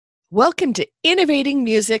Welcome to Innovating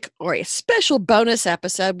Music, or a special bonus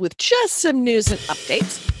episode with just some news and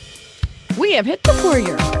updates. We have hit the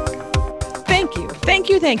 4-year mark.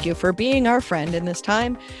 Thank you for being our friend in this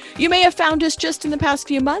time. You may have found us just in the past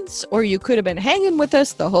few months, or you could have been hanging with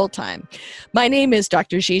us the whole time. My name is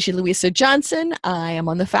Dr. Gigi Louisa Johnson. I am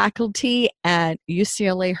on the faculty at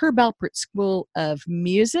UCLA Herb Alpert School of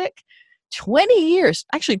Music. 20 years,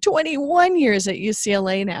 actually 21 years at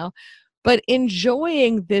UCLA now. But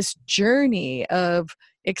enjoying this journey of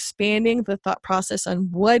expanding the thought process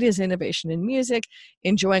on what is innovation in music,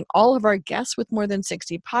 enjoying all of our guests with more than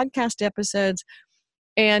 60 podcast episodes,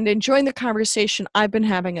 and enjoying the conversation I've been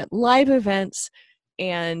having at live events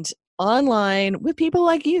and online with people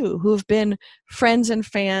like you who have been friends and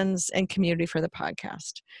fans and community for the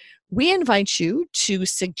podcast. We invite you to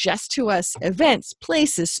suggest to us events,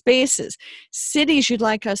 places, spaces, cities you'd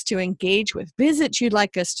like us to engage with, visits you'd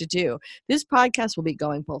like us to do. This podcast will be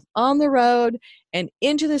going both on the road and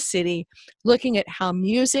into the city, looking at how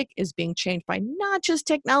music is being changed by not just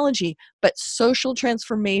technology, but social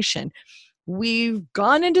transformation. We've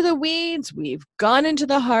gone into the weeds, we've gone into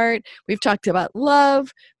the heart, we've talked about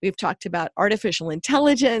love, we've talked about artificial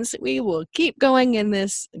intelligence. We will keep going in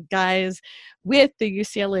this, guys, with the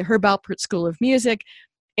UCLA Herb Alpert School of Music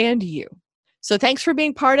and you. So thanks for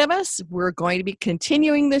being part of us. We're going to be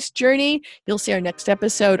continuing this journey. You'll see our next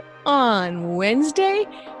episode on Wednesday.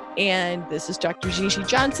 And this is Dr. Gigi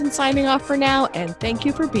Johnson signing off for now. And thank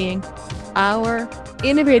you for being our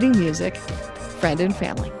Innovating Music friend and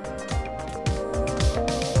family.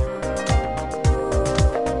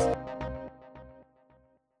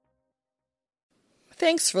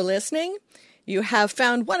 Thanks for listening. You have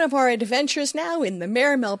found one of our adventures now in the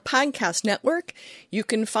Marimel Podcast Network. You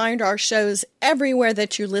can find our shows everywhere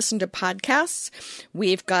that you listen to podcasts.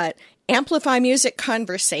 We've got Amplify Music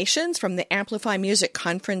Conversations from the Amplify Music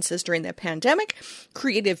conferences during the pandemic,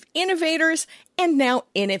 Creative Innovators, and now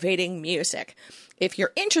Innovating Music. If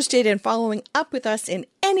you're interested in following up with us in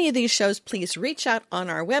any of these shows, please reach out on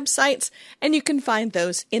our websites, and you can find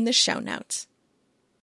those in the show notes.